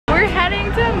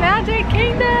heading to Magic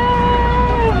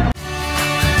Kingdom!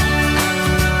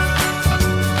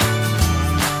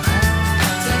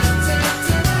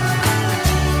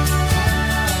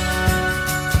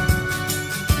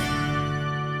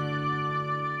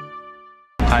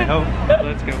 Hi-ho,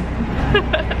 let's go.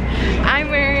 I'm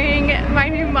wearing my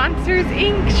new Monsters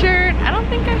Inc. shirt. I don't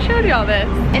think I showed y'all this.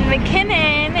 And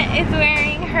McKinnon is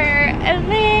wearing her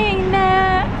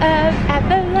Elena of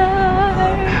Avalor.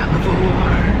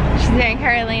 She's wearing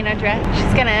her Elena dress.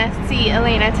 She's gonna see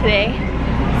Elena today,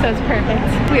 so it's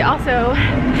perfect. We also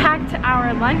packed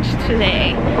our lunch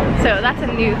today, so that's a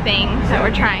new thing that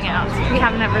we're trying out. We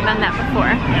have never done that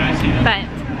before, but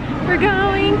we're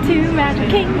going to Magic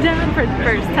Kingdom for the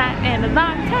first time in a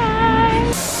long time.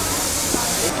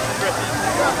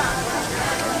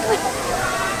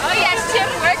 Oh yes, Chip,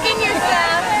 working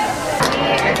yourself.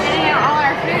 We are getting out all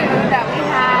our food that we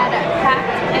had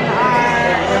packed in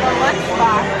our little lunch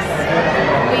box.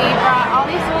 We brought all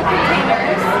these little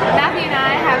containers. Matthew and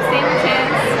I have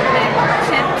sandwiches and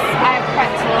chips. I have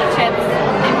pretzel chips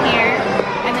in here.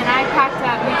 And then I packed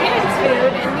up McKinnon's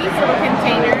food in these little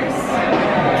containers.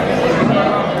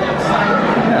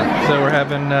 Yeah, so we're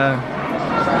having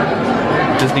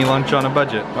Disney lunch on a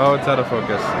budget. Oh, it's out of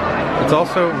focus. It's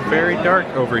also very dark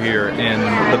over here in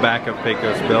the back of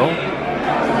Pecos Bill.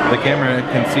 The camera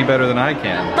can see better than I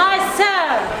can.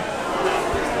 Myself!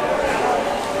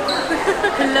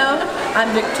 Hello, I'm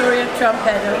Victoria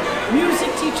Trumpetto, music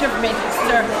teacher from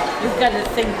Manchester. You've got a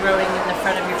thing growing in the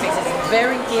front of your face. It's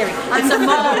very hairy. It's a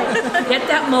mole. Get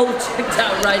that mole checked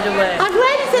out right away. I'm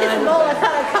glad you said it's a mole. I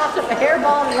thought I coughed up a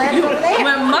hairball and landed over there.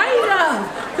 Well, might have,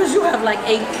 because you have like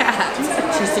 8 cats.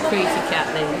 She's a crazy cat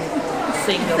lady.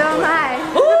 Single. So am I.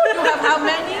 Oh, you have how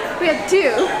many? We have 2.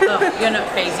 Oh, you're not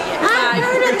crazy yet. I'm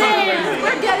heard of there.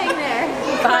 We're getting there.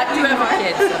 5, you have a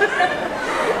kid.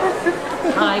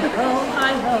 Hi-ho,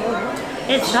 hi-ho,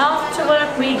 it's off to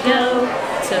work we go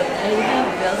to pay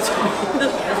the bills.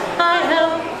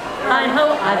 Hi-ho,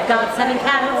 hi-ho, I've got 7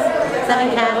 cats,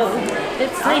 7 cats.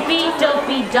 It's sleepy,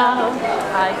 dopey dog.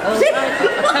 Hi-ho,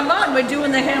 hi-ho. Come on, we're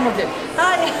doing the Hamilton.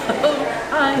 Hi-ho,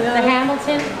 hi-ho. The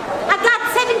Hamilton. I've got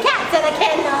 7 cats and I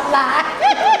cannot lie.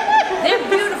 They're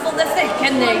beautiful, they're thick,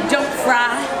 and they don't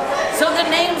fry. So the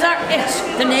names are it.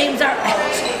 The names are it.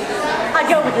 I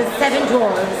go with the 7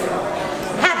 dwarves.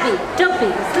 Happy, dopey,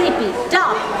 sleepy,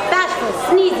 dark, bashful,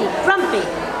 sneezy, grumpy.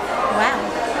 Wow.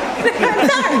 I'm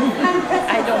sorry.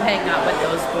 I don't hang out with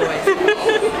those boys.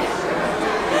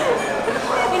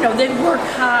 You know, they work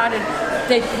hard and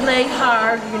they play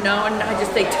hard, you know, and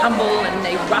they tumble and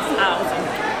they rough house. And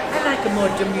I like a more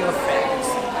demure face.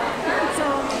 So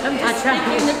I'm just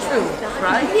speaking the truth,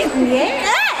 right? Yes.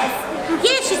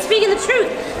 Yes, she's speaking the truth.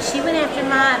 She went after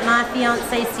my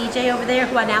fiance CJ over there,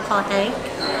 who I now call Hank.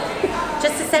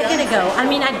 Just a second ago. I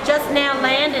mean, I just now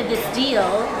landed this deal.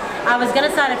 I was gonna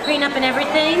sign a prenup and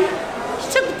everything. She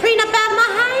took the prenup out of my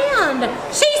hand.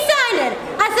 She signed it.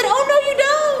 I said, oh no you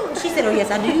don't. She said, oh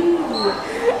yes I do.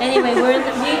 Anyway,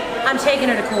 I'm taking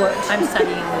her to court. I'm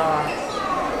studying law.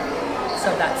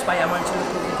 So that's why I want to look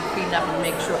over the prenup and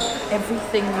make sure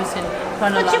everything was in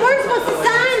chronological order. But you weren't supposed to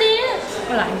sign it.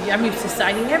 Well, I'm used to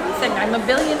signing everything. I'm a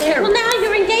billionaire. Well, now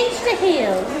you're engaged to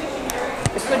him.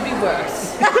 It could be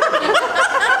worse.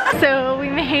 So we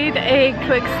made a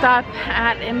quick stop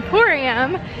at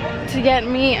Emporium to get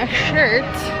me a shirt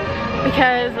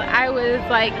because I was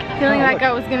like feeling like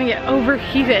I was gonna get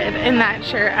overheated in that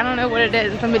shirt. I don't know what it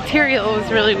is. The material was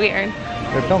really weird.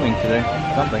 They're filming today,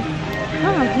 something.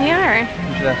 Oh, they are.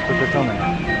 You should ask what they're filming.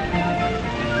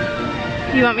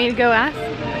 You want me to go ask?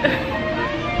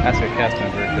 Ask a cast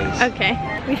member, because... Okay.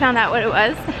 We found out what it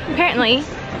was. Apparently,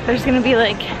 there's gonna be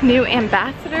like new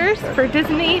ambassadors for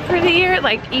Disney for the year.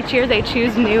 Like each year they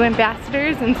choose new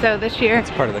ambassadors, and so this year...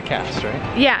 It's part of the cast,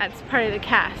 right? Yeah, it's part of the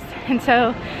cast. And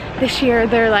so this year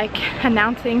they're like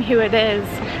announcing who it is,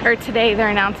 or today they're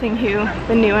announcing who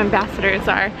the new ambassadors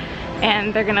are,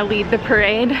 and they're gonna lead the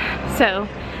parade. So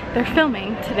they're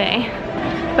filming today.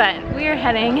 But we are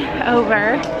heading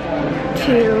over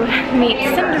to meet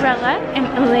Cinderella and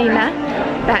Elena.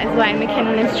 That is why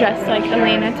McKinnon is dressed like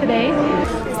Elena today.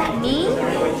 Is that me?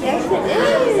 Yes, it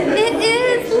is. It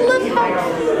is. Look how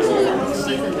cute.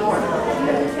 She's adorable.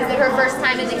 Is it her first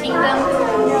time in the kingdom?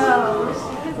 No.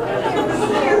 She's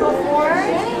been here before.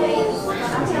 You know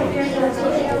how to You're so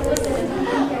cute.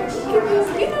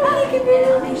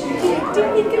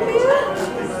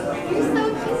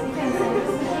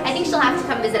 I think she'll have to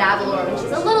come visit Avalor when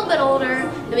she's a little bit older.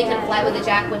 Then we can fly with the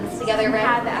Jacquins together, right?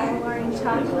 Had the Avalor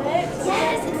chocolate.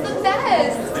 Yes, it's the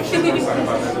best.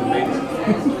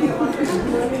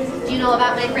 Do you know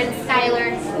about my friend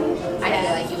Skylar? I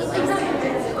feel like you would like Skylar.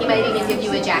 waving and give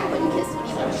you a Jacqueline kiss.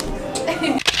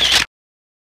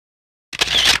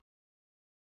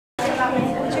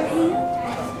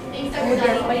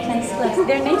 They're quite nice gloves.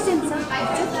 They're nice and soft. I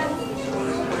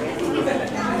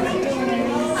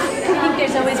think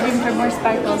there's always room for more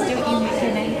sparkles, don't you,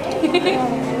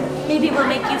 McKinnon? Maybe we'll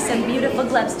make you some beautiful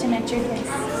gloves to match your dress.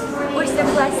 Or some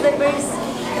glass slippers.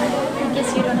 I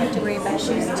guess you don't have to worry about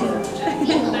shoes too.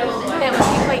 That would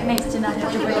be quite nice to not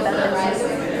have to worry about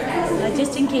those.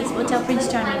 Just in case, we'll tell Prince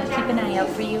Charming to keep an eye out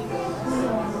for you.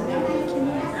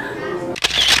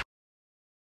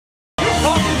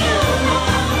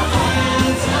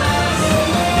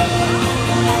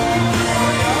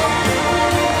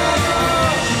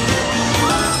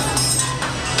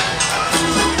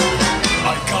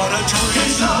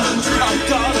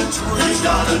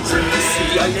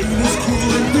 See, Elena's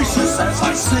cool and vicious as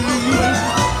I sing.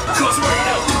 'Cause right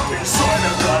now, inside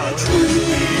I've got a tree.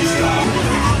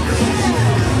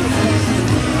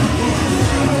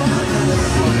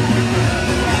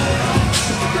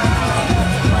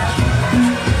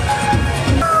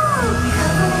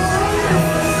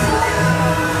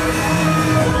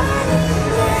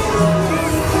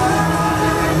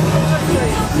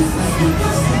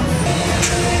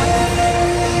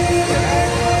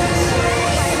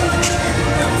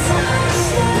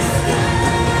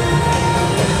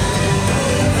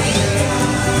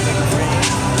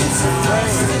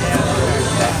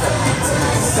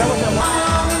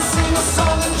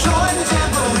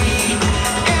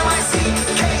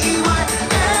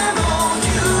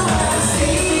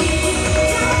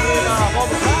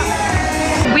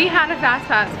 Fast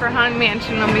Pass for Haunted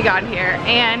Mansion when we got here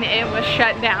and it was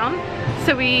shut down,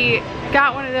 so we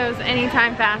got one of those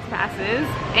anytime fast passes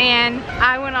and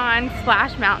I went on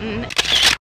Splash Mountain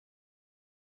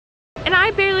and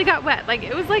I barely got wet. Like,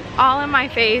 it was like all in my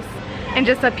face and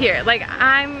just up here. Like,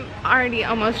 I'm already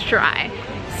almost dry.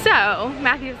 So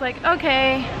Matthew was like,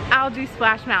 okay, I'll do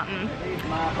Splash Mountain.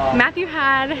 Matthew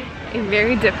had a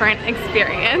very different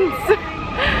experience.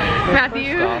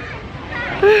 Matthew.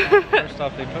 First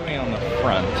off, they put me on the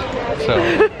front, so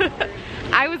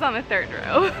I was on the third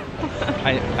row.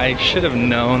 I should have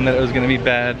known that it was going to be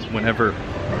bad whenever.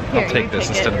 Here, I'll take this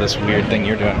instead of this weird thing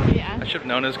you're doing. Yeah. I should have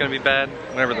known it was going to be bad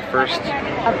whenever the first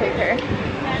I'll take her.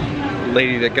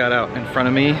 lady that got out in front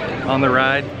of me on the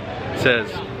ride says,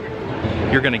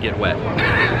 "You're going to get wet."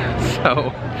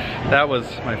 So that was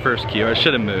my first cue. I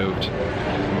should have moved.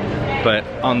 But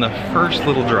on the first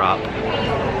little drop,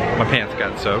 my pants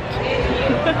got soaked.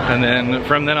 And then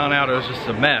from then on out, it was just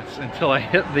a mess until I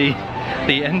hit the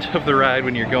end of the ride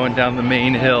when you're going down the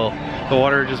main hill. The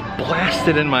water just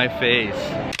blasted in my face.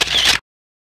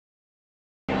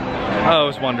 Oh, it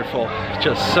was wonderful.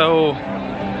 Just so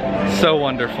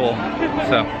wonderful.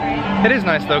 So it is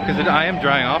nice though, because I am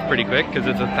drying off pretty quick because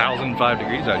it's 1,005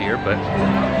 degrees out here, but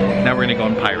now we're gonna go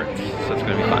on Pirates, so it's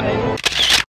gonna be fun.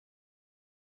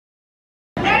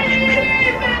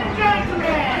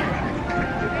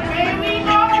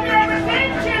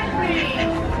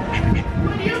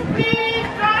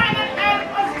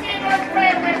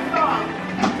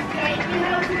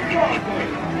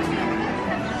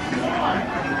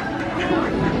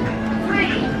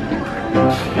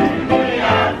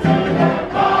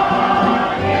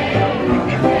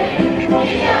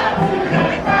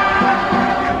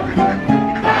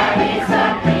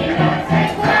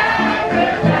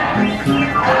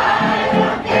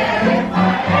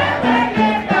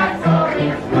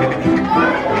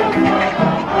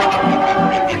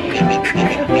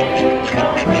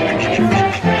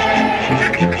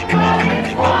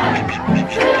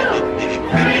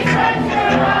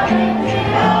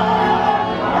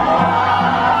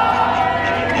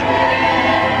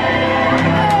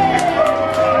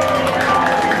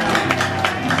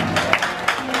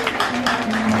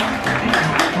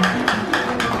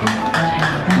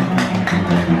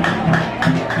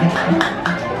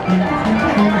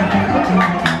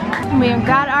 We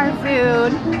got our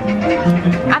food.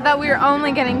 I thought we were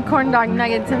only getting corn dog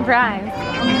nuggets and fries.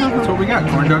 That's what we got,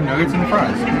 corn dog nuggets and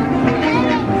fries.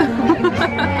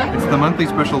 It's the monthly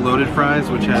special loaded fries,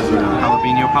 which has a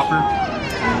jalapeno popper.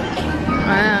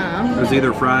 Wow. It was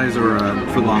either fries or a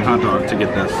foot-long hot dog to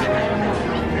get this.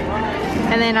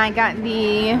 And then I got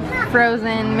the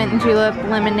frozen mint julep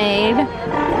lemonade.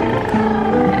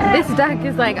 This duck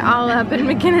is like all up in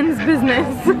McKinnon's business.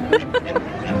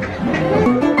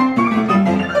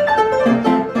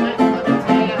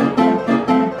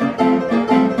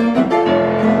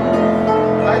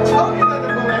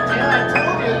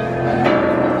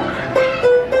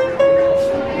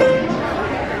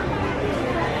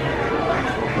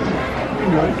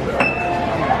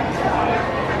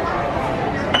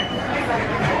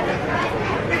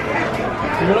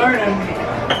 We're learning.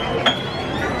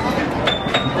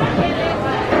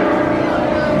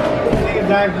 Take a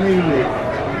dive for me to leave.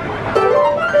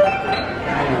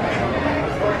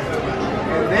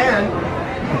 And then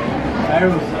I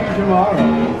will see you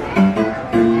tomorrow.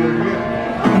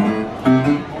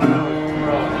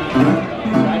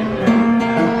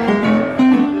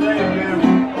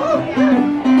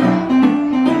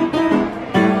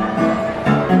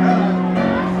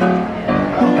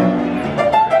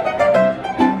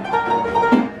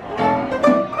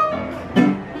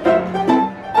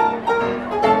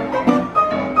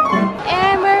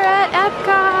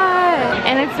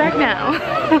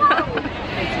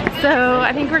 So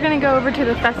I think we're gonna go over to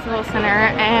the festival center,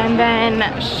 and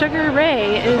then Sugar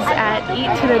Ray is at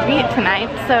Eat to the Beat tonight,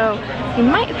 so we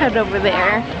might head over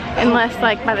there, unless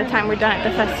like by the time we're done at the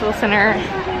festival center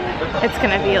it's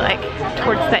gonna be like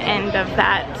towards the end of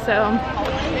that, so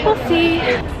we'll see.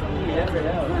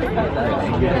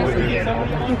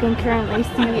 You can currently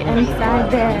see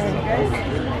inside there.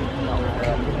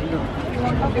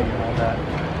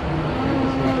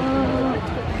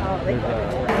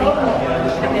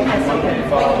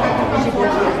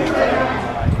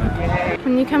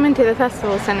 When you come into the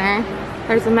festival center,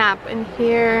 there's a map, and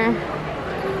here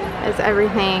is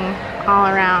everything all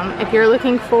around. If you're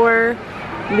looking for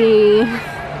the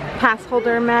pass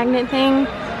holder magnet thing,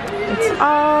 it's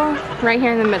all right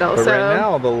here in the middle. But so right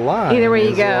now the line either way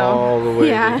you is go, all the way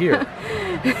to here.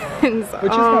 It's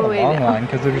Which is not a long line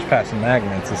because they're just passing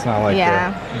magnets. It's not like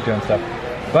they're doing stuff.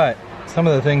 But some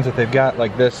of the things that they've got,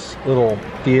 like this little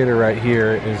theater right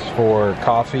here, is for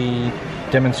coffee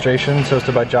demonstrations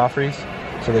hosted by Joffrey's.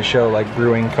 So they show like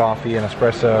brewing coffee and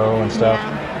espresso and stuff.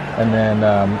 Yeah. And then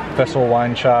festival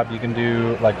wine shop, you can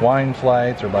do like wine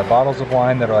flights or buy bottles of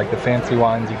wine that are like the fancy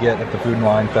wines you get at the Food and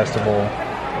Wine Festival.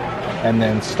 And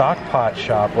then Stockpot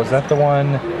shop, was that the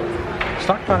one?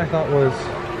 Stockpot I thought was,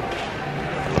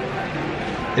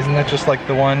 isn't that just like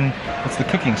the one, it's the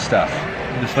cooking stuff.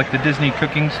 It's like the Disney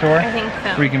cooking store. I think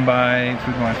so. Where you can buy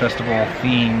Food and Wine Festival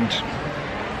themed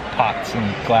pots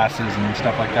and glasses and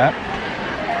stuff like that.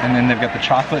 And then they've got the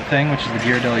chocolate thing, which is the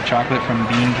Ghirardelli chocolate from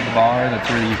Bean to the Bar. That's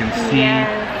where you can see. Yes.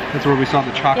 That's where we saw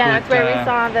the chocolate. Yeah, that's where we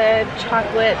saw the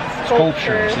chocolate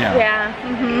sculptures. Yeah.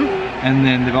 And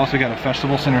then they've also got a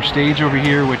festival center stage over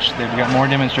here, which they've got more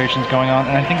demonstrations going on.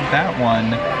 And I think that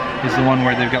one is the one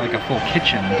where they've got like a full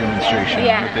kitchen demonstration.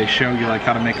 Yeah. Where they show you like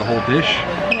how to make a whole dish.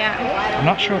 Yeah. I'm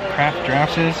not sure what craft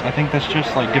drafts is. I think that's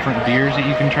just like different beers that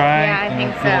you can try in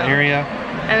a little area.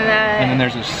 And then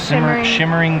there's a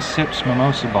shimmering sips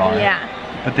mimosa bar. Yeah.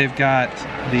 But they've got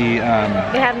the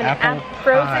they have an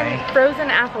frozen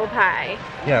apple pie.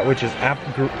 Yeah, which is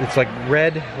apple. It's like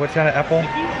red. What kind of apple?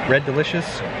 Red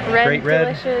delicious. Great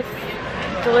red. Delicious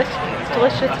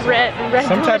red.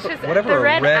 Some delicious, type of whatever a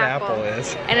red apple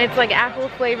is. And it's like apple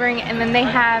flavoring, and then they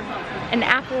have an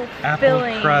apple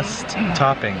filling. Crust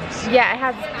toppings. Yeah, it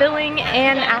has filling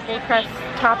and apple crust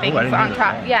toppings on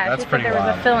top. Yeah, that's she said there was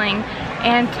wild. a filling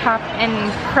and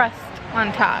crust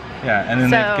on top. Yeah, and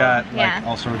then they've got like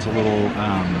all sorts of little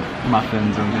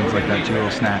muffins and things like that too,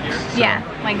 little snacks. So. Yeah,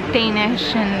 like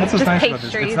Danish and that's just nice pastries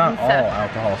about this. It's not all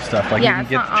alcohol stuff. Like you can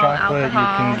get the chocolate, you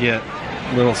can get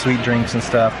little sweet drinks and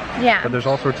stuff. Yeah. But there's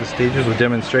all sorts of stages with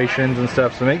demonstrations and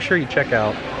stuff. So make sure you check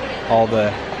out all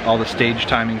the stage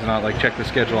timings and all. Like check the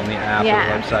schedule on the app or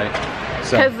the website.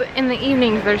 Because in the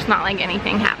evenings there's not like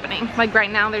anything happening. Like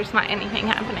right now there's not anything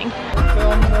happening.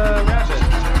 Film the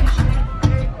rabbit.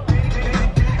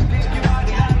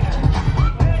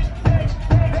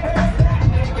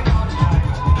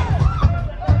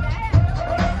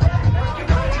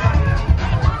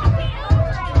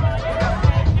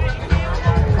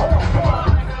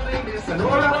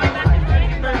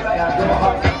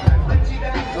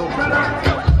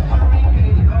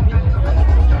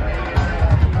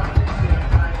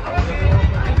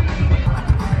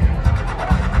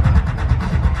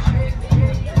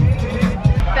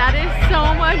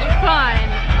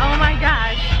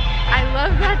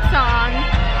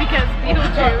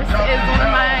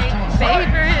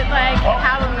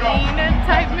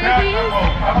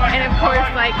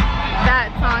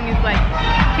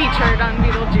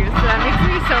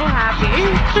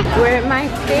 We're at my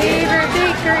favorite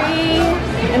bakery,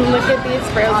 and look at these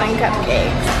frozen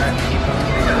cupcakes.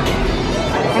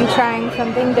 I'm trying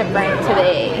something different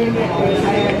today.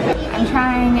 I'm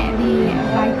trying the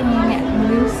Viking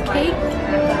mousse cake.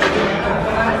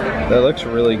 That looks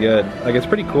really good. Like it's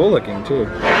pretty cool looking too.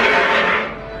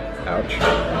 Ouch.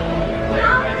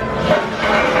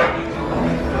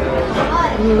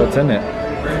 What's in it?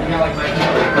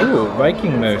 Ooh,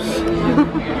 Viking mousse.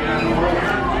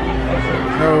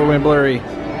 Oh, my blurry.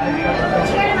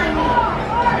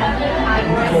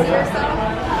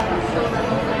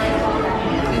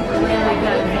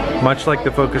 Much like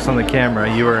the focus on the camera,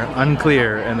 you were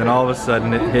unclear and then all of a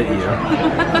sudden it hit you.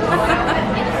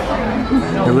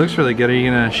 It looks really good. Are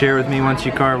you gonna share with me once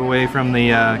you carve away from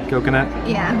the coconut?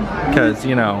 Yeah. Because,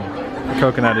 you know, the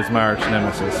coconut is my arch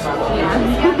nemesis.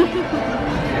 Yeah.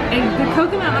 The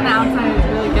coconut on the outside is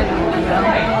really good in the middle.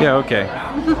 Yeah, okay.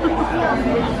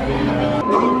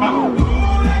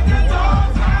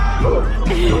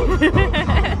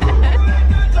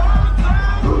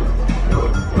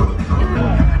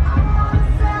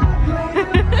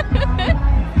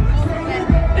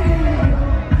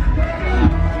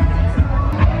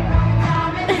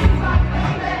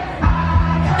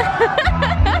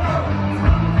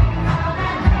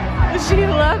 She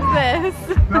loves this.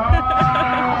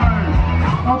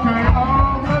 Okay,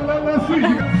 let's see.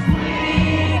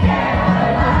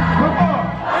 Come on.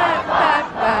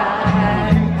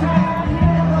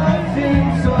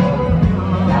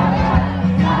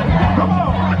 Come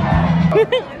on.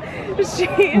 She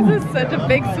has such a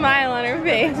big smile on her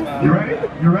face. You ready?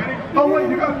 You ready? Oh wait,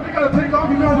 you gotta take off.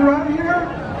 You guys are out of here?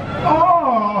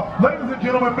 Oh, ladies and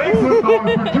gentlemen, make some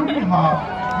noise for Judy Hop.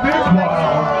 Big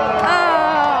Wild.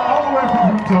 All the way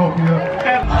from Utopia.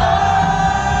 And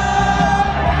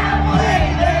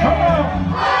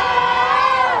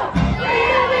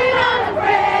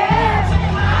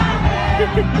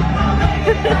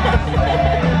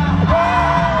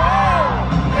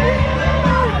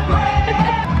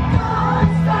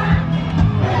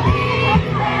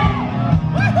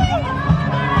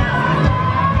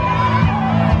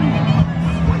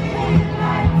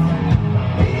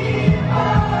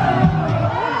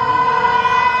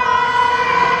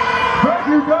thank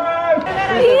you guys.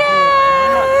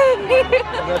 Yay! Is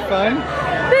that fun?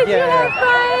 Did you have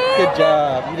fun? Good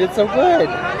job. You did so good.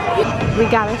 We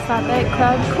gotta stop at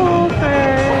Club Cool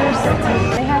first.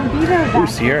 They have Bebo back. Ooh,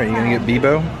 Ciera, you gonna get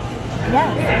Bebo?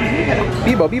 Yes,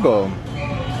 Bebo.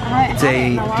 It's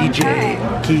a DJ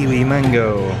Kiwi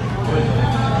Mango.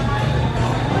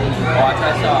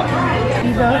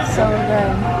 Bebo's so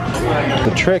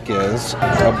good. The trick is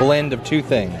a blend of two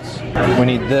things. We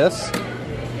need this.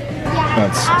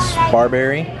 That's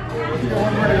Barberry.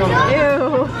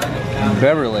 Ew.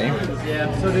 Beverly.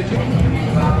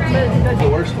 The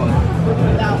worst one.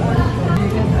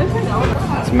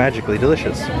 It's magically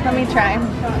delicious. Let me try.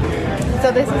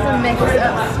 So this is a mix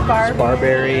of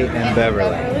Barberry and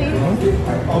Beverly.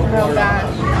 Oh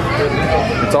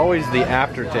gosh. It's always the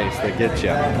aftertaste that gets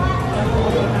you.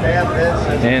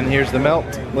 And here's the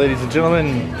melt, ladies and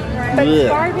gentlemen. But Blech.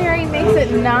 Barberry makes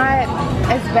it not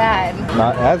as bad.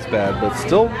 Not as bad, but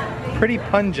still pretty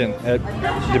pungent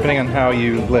depending on how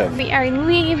you live. We are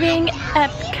leaving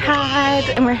Epcot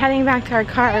and we're heading back to our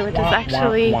car, which is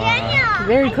actually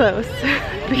very close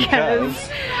because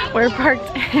we're parked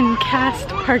in cast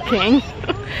parking.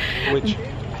 Which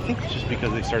I think it's just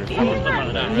because they started filming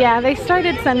them. Yeah, they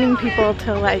started sending people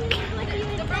to like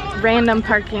random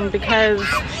parking because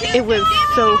it was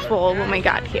so full when we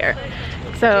got here.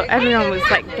 So everyone was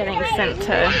like getting sent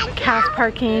to cast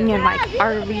parking and like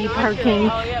RV parking.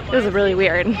 It was really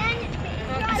weird.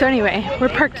 So anyway, we're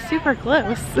parked super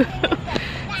close.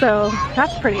 So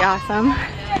that's pretty awesome.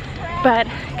 But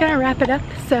gonna wrap it up.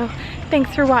 So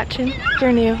thanks for watching. If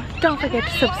you're new, don't forget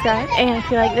to subscribe. And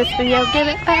if you like this video, give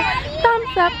it a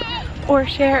thumbs up or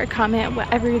share or comment,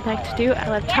 whatever you'd like to do. I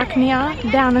love talking to y'all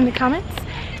down in the comments.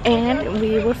 And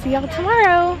we will see y'all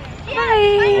tomorrow.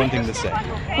 Bye. One thing to say.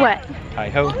 What? Hi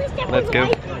ho, let's go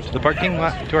to the parking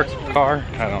lot, to our car.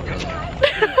 I don't know.